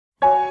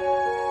No,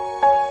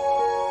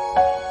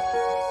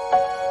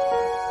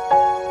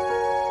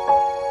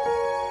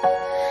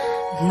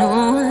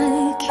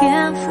 I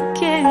can't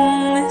forget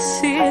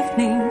this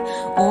evening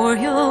or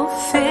your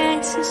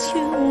face as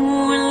you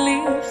were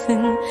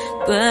leaving,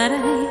 but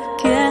I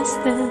guess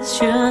that's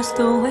just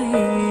the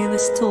way the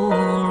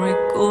story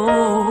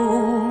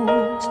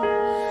goes.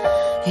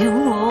 You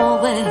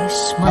always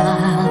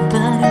smile,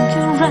 but in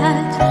your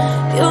eyes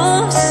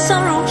your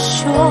sorrow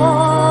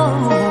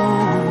shows.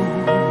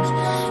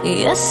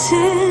 Yes,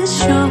 it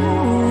shows.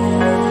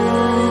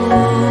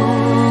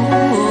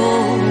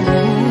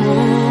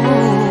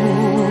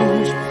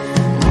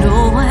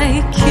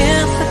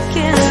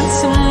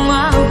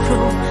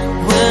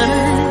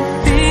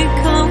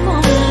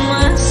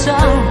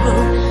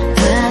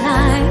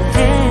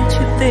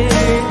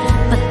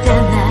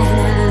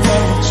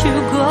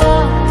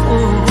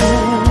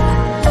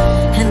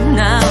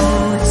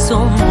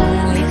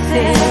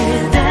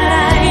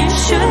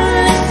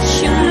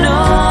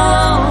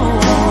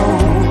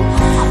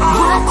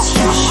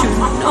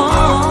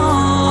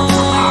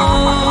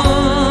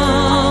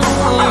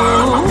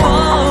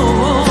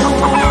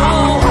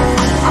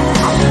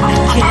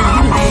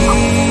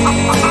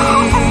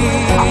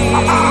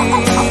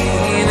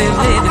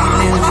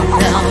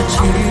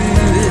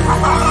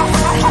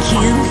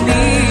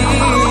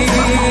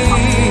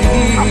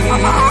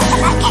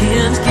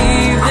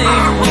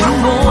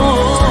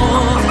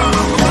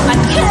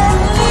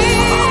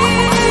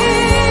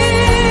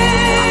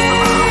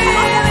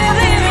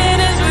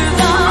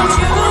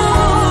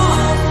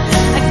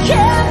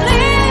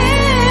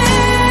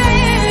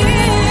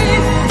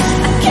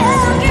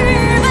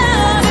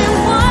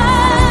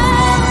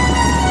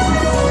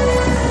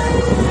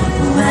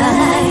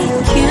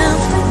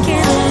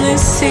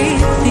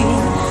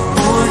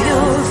 Or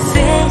your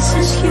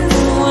faces you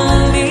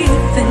were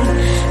leaving,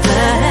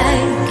 but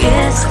I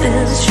guess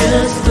that's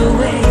just the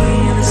way